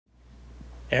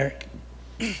Eryk,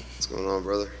 What's going on,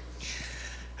 brother?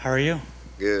 how are you?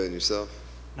 Good, and yourself?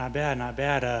 Not bad, not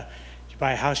bad. Did you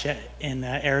buy a house yet in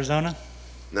Arizona?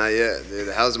 Not yet, dude.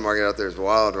 The housing market out there is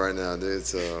wild right now, dude.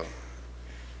 So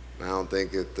I don't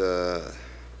think it's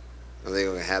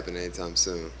gonna happen anytime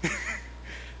soon.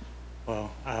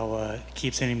 Well, I'll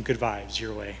keep sending good vibes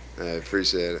your way. I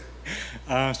appreciate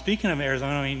it. Speaking of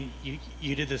Arizona, I mean,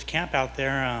 you did this camp out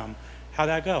there. How'd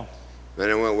that go? Man,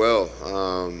 it went well.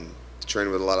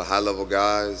 Training with a lot of high-level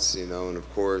guys, and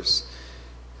of course,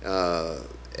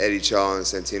 Eddie Chaw and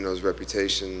Santino's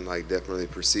reputation definitely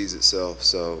precedes itself.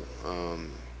 So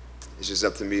it's just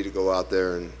up to me to go out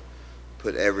there and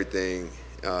put everything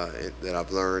that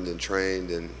I've learned and trained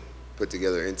and put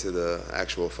together into the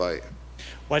actual fight.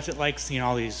 What's it like seeing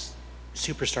all these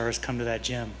superstars come to that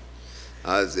gym?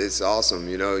 It's awesome,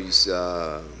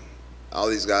 all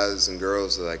these guys and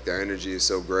girls, their energy is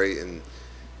so great, and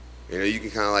you can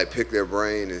kind of pick their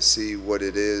brain and see what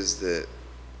it is that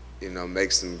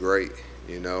makes them great.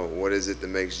 What is it that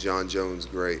makes John Jones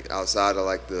great outside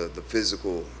of the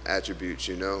physical attributes?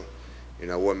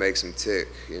 What makes them tick?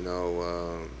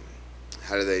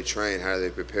 How do they train? How do they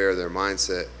prepare their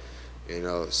mindset?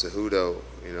 Cejudo.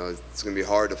 It's gonna be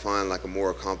hard to find a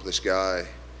more accomplished guy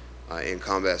in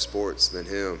combat sports than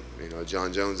him.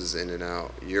 John Jones is in and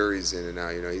out. Yuri's in and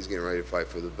out. He's getting ready to fight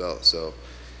for the belt. So,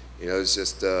 it's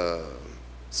just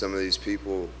some of these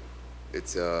people.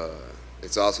 It's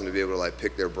awesome to be able to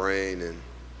pick their brain and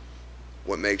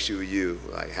what makes you you.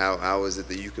 How is it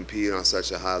that you compete on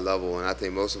such a high level? And I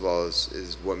think most of all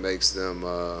is what makes them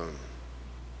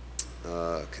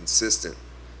consistent.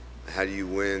 How do you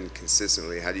win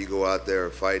consistently? How do you go out there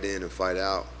and fight in and fight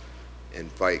out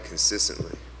and fight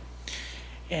consistently?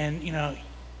 And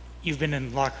you've been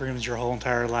in locker rooms your whole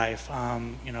entire life.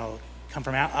 Come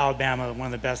from Alabama,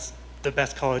 one of the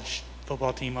best college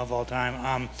football team of all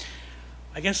time.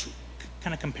 I guess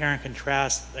kind of compare and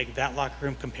contrast that locker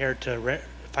room compared to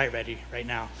Fight Ready right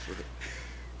now.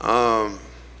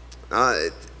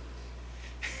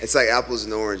 It's like apples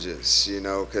and oranges,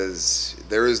 because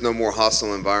there is no more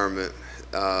hostile environment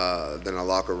than a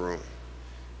locker room.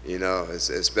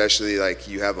 Especially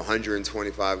you have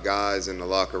 125 guys in the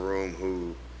locker room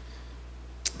who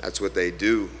that's what they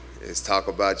do is talk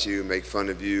about you, make fun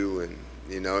of you, and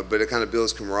but it kind of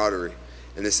builds camaraderie.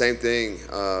 And the same thing,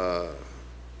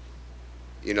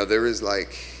 there is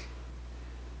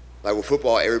with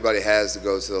football, everybody has to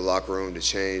go to the locker room to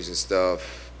change and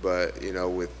stuff. But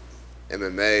with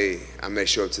MMA, I may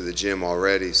show up to the gym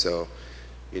already, so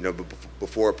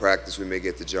before practice we may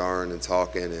get to jarring and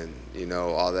talking and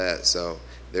all that. So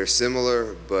they're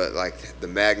similar, but the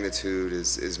magnitude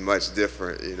is much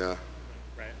different.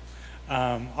 Right.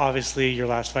 Obviously, your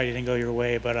last fight didn't go your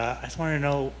way, but I just wanted to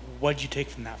know, what did you take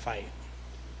from that fight?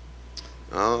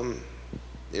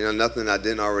 Nothing I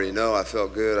didn't already know. I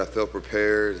felt good. I felt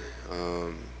prepared.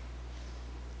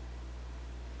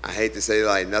 I hate to say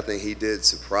nothing he did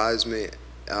surprised me.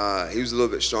 He was a little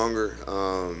bit stronger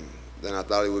than I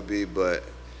thought he would be, but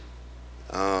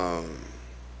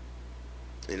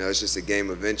it's just a game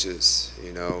of inches.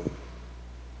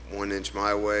 1 inch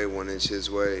my way, 1 inch his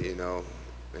way.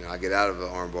 I get out of an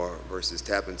armbar versus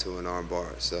tapping to an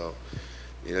armbar. So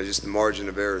just the margin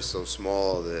of error is so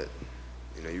small that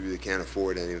you really can't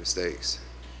afford any mistakes.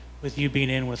 With you being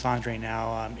in with Andre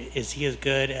now, is he as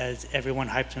good as everyone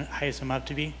hypes him up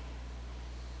to be?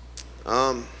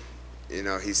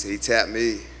 He tapped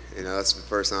me. That's the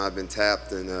first time I've been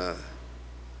tapped, and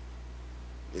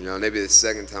maybe the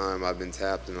second time I've been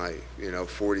tapped in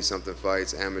 40-something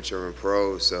fights, amateur and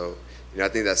pro. So I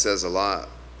think that says a lot.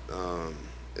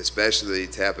 Especially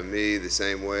tapping me the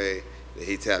same way that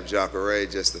he tapped Jacare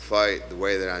just to fight, the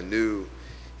way that I knew.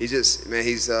 He's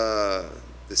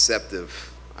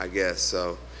deceptive, I guess.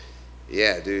 So,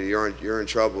 yeah, dude, you're in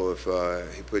trouble if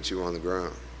he puts you on the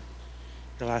ground.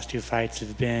 Your last 2 fights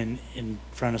have been in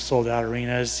front of sold-out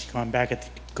arenas. Going back to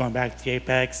the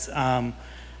Apex.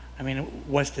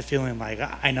 What's the feeling like?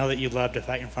 I know that you love to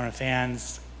fight in front of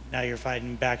fans. Now you're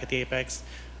fighting back at the Apex.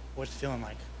 What's the feeling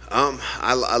like?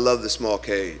 I love the small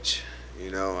cage.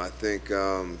 I think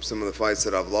some of the fights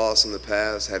that I've lost in the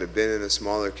past, had it been in a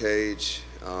smaller cage,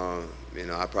 I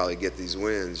probably get these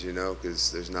wins,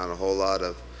 because there's not a whole lot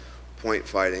of point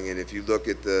fighting. And if you look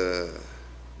at the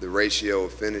ratio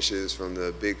of finishes from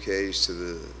the big cage to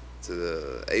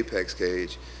the Apex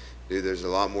cage, dude, there's a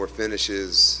lot more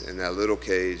finishes in that little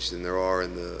cage than there are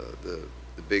in the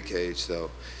big cage.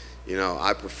 So,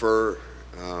 I prefer,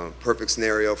 perfect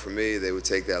scenario for me, they would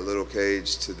take that little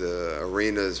cage to the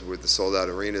arenas with the sold-out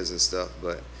arenas and stuff.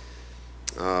 But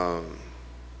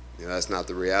that's not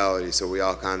the reality. So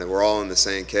we're all in the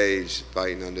same cage,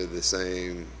 fighting under the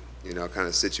same, kind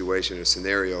of situation or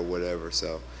scenario or whatever.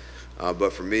 So,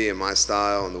 but for me and my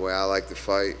style and the way I like to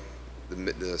fight,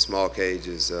 the small cage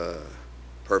is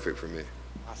perfect for me.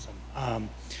 Awesome.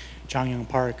 Junyong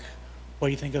Park, what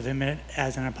do you think of him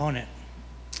as an opponent?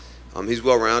 He's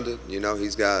well-rounded.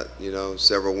 He's got,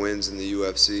 several wins in the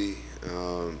UFC,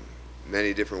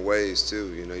 many different ways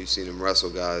too. You've seen him wrestle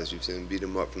guys. You've seen him beat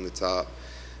him up from the top.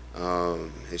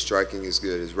 His striking is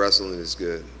good. His wrestling is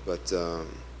good. But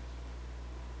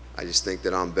I just think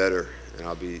that I'm better, and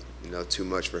I'll be, too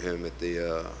much for him at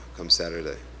the come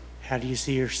Saturday. How do you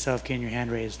see yourself getting your hand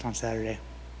raised on Saturday?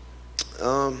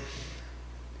 I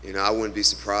wouldn't be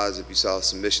surprised if you saw a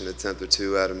submission attempt or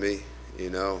two out of me.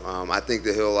 I think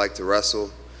that he'll like to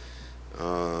wrestle,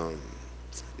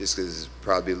 just because it's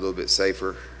probably a little bit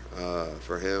safer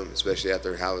for him, especially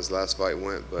after how his last fight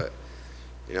went. But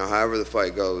however the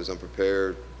fight goes, I'm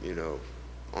prepared.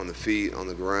 On the feet, on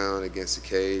the ground, against the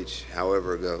cage,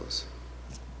 however it goes.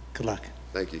 Good luck.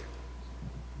 Thank you.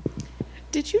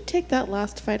 Did you take that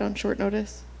last fight on short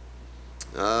notice?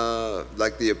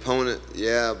 Like the opponent,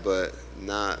 yeah, but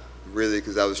not really,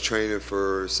 because I was training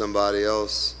for somebody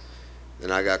else.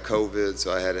 Then I got COVID,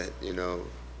 so I had to,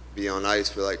 be on ice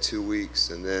for like 2 weeks,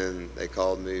 and then they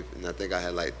called me, and I think I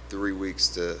had like 3 weeks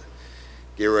to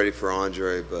get ready for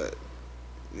Andre, but,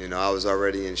 I was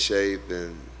already in shape,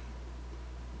 and,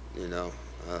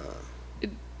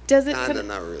 does it kinda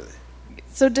not really.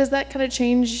 So does that kind of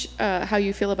change how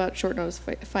you feel about short notice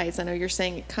fights? I know you're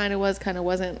saying it kind of was, kind of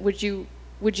wasn't. Would you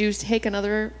take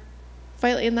another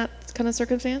fight in that kind of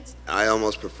circumstance? I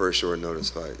almost prefer short notice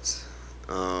fights.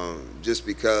 Just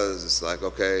because it's like,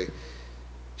 okay,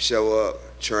 show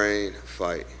up, train,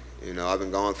 fight. I've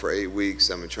been gone for 8 weeks.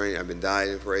 I've been training. I've been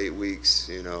dieting for 8 weeks.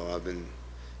 I've been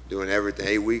doing everything.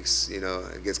 8 weeks,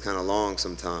 it gets kind of long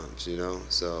sometimes.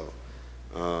 So,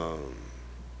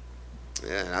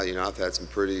 yeah, and I've had some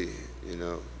pretty,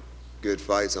 good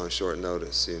fights on short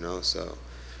notice. So,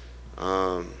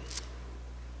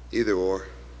 either or.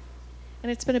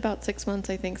 And it's been about 6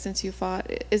 months, I think, since you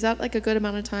fought. Is that like a good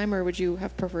amount of time, or would you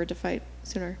have preferred to fight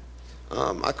sooner?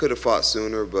 I could have fought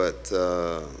sooner, but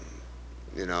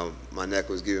my neck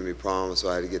was giving me problems, so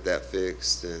I had to get that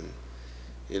fixed, and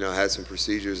I had some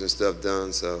procedures and stuff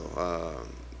done. So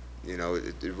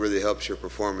it really helps your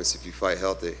performance if you fight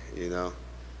healthy,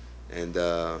 and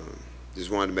just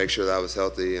wanted to make sure that I was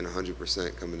healthy and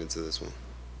 100% coming into this one.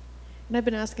 And I've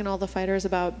been asking all the fighters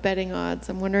about betting odds.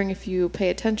 I'm wondering if you pay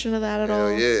attention to that at all.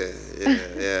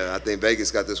 Yeah. I think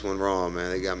Vegas got this one wrong,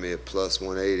 man. They got me at plus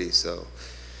 180. So,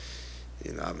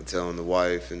 I've been telling the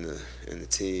wife and the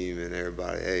team and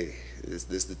everybody, hey, this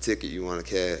is the ticket you want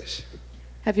to cash.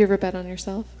 Have you ever bet on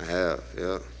yourself? I have,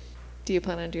 yeah. Do you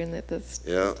plan on doing that this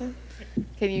time?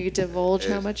 Can you divulge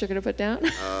how much you're going to put down?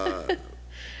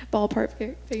 Ballpark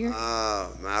figure? Man,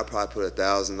 I'll probably put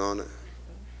 1,000 on it.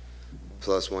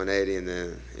 Plus 180, and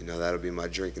then, that'll be my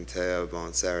drinking tab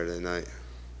on Saturday night.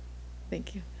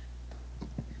 Thank you.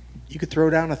 You could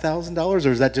throw down $1,000, or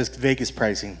is that just Vegas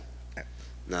pricing?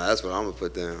 Nah, that's what I'm gonna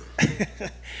put down.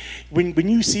 When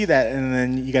you see that, and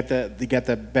then you got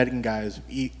the betting guys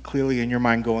clearly in your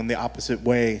mind going the opposite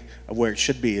way of where it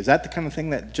should be, is that the kind of thing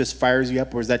that just fires you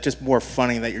up, or is that just more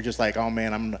funny that you're just like, oh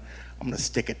man, I'm gonna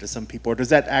stick it to some people, or does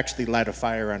that actually light a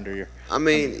fire under you? I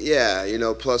mean, yeah,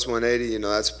 plus 180,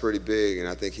 that's pretty big, and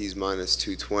I think he's minus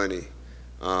 220.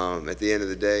 At the end of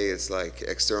the day, it's like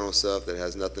external stuff that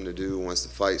has nothing to do once the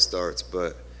fight starts,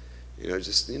 but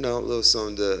just a little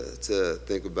something to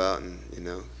think about, and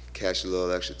cash a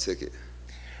little extra ticket.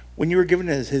 When you were given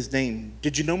his name,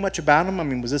 did you know much about him? I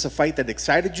mean, was this a fight that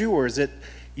excited you, or is it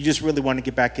you just really want to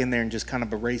get back in there and just kind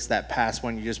of erase that past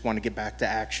one? You just want to get back to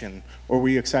action, or were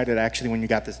you excited actually when you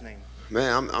got this name?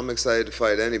 Man, I'm excited to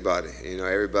fight anybody.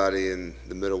 Everybody in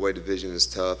the middleweight division is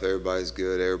tough. Everybody's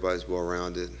good. Everybody's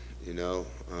well-rounded. The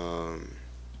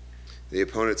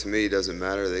opponent to me doesn't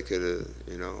matter. They could have,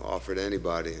 offered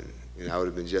anybody, and I would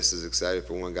have been just as excited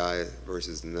for one guy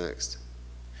versus the next.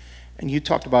 And you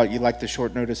talked about you like the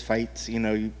short notice fights.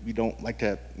 You don't like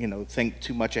to think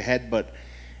too much ahead, but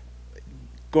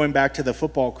going back to the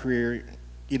football career,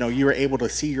 you were able to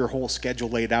see your whole schedule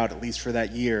laid out, at least for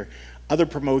that year. Other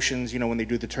promotions, when they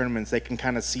do the tournaments, they can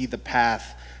kind of see the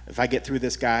path. If I get through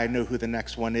this guy, I know who the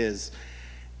next one is.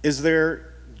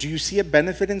 Do you see a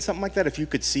benefit in something like that? If you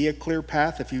could see a clear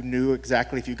path, if you knew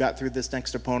exactly if you got through this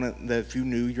next opponent, that if you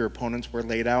knew your opponents were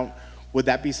laid out, would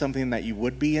that be something that you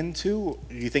would be into?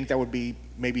 Do you think that would be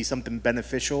maybe something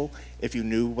beneficial if you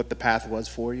knew what the path was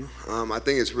for you? I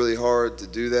think it's really hard to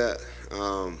do that.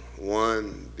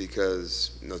 One,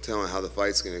 because no telling how the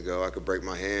fight's going to go. I could break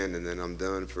my hand and then I'm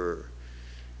done for,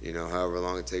 however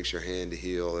long it takes your hand to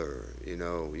heal, or, you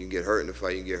can get hurt in the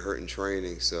fight, you can get hurt in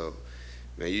training. So,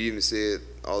 man, you even see it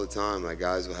all the time. Like,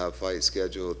 guys will have fights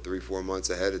scheduled 3-4 months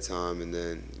ahead of time and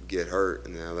then get hurt,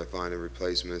 and now they're finding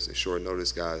replacements and short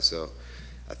notice guys. So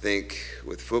I think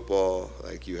with football,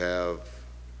 like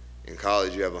in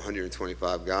college, you have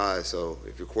 125 guys. So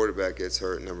if your quarterback gets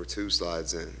hurt, number 2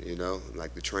 slides in,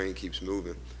 like the train keeps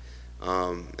moving.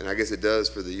 And I guess it does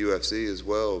for the UFC as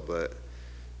well, but,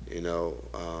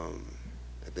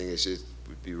 I think it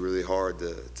would be really hard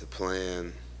to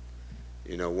plan,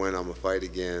 when I'm going to fight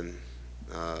again.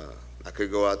 I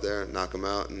could go out there and knock them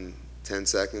out in 10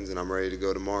 seconds and I'm ready to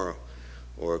go tomorrow.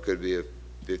 Or it could be a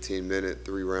 15-minute,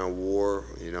 3-round war.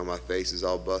 My face is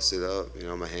all busted up.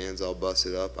 My hands all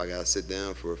busted up. I got to sit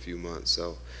down for a few months.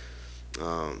 So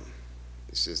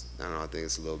it's just, I don't know, I think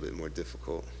it's a little bit more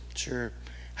difficult. Sure.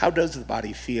 How does the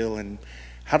body feel, and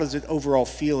how does it overall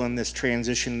feel in this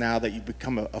transition now that you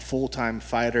become a full-time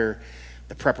fighter,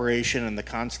 the preparation and the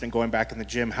constant going back in the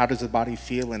gym? How does the body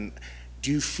feel, and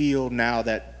do you feel now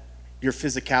that your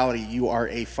physicality, you are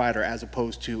a fighter as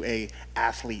opposed to a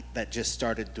athlete that just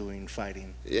started doing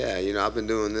fighting? Yeah, I've been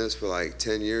doing this for like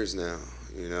 10 years now,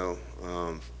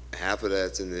 half of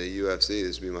that's in the UFC.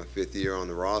 This will be my 5th year on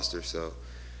the roster, so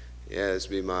yeah, this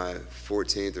will be my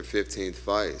 14th or 15th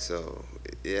fight. So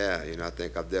yeah, I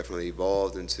think I've definitely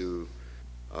evolved into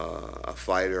a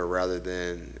fighter rather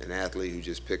than an athlete who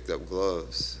just picked up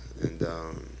gloves. And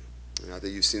I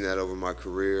think you've seen that over my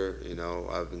career.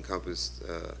 I've encompassed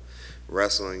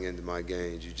wrestling into my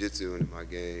game, jiu-jitsu into my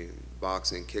game,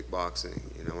 boxing, kickboxing.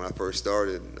 When I first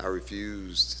started, I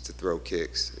refused to throw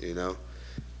kicks, now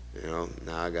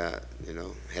I got,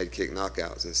 head kick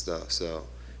knockouts and stuff. So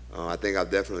I think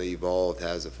I've definitely evolved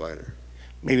as a fighter.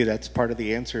 Maybe that's part of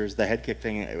the answer, is the head kick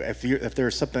thing. If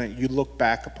there's something that you look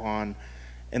back upon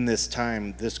in this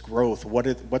time, this growth,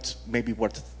 what's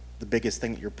the biggest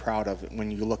thing that you're proud of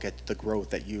when you look at the growth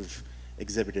that you've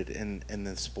exhibited in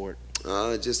this sport?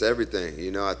 Just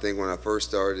everything. I think when I first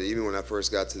started, even when I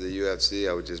first got to the UFC,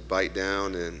 I would just bite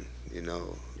down and,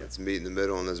 let's meet in the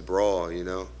middle on this brawl,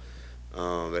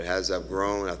 But as I've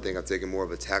grown, I think I've taken more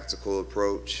of a tactical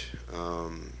approach,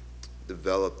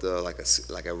 developed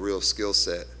like a real skill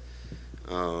set,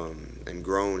 and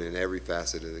grown in every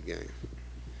facet of the game.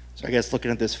 So I guess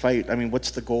looking at this fight,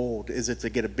 what's the goal? Is it to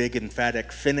get a big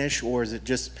emphatic finish, or is it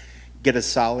just get a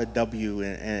solid W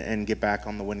and get back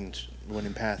on the winning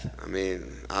path?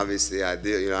 Obviously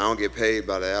ideal. I don't get paid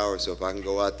by the hour, so if I can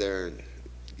go out there and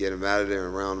get them out of there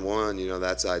in round 1,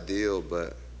 that's ideal.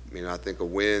 But I think a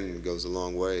win goes a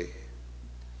long way.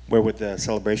 Where would the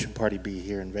celebration party be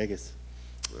here in Vegas?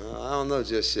 I don't know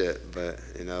just yet, but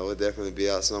we'll definitely be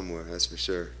out somewhere. That's for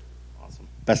sure. Awesome.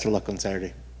 Best of luck on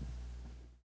Saturday.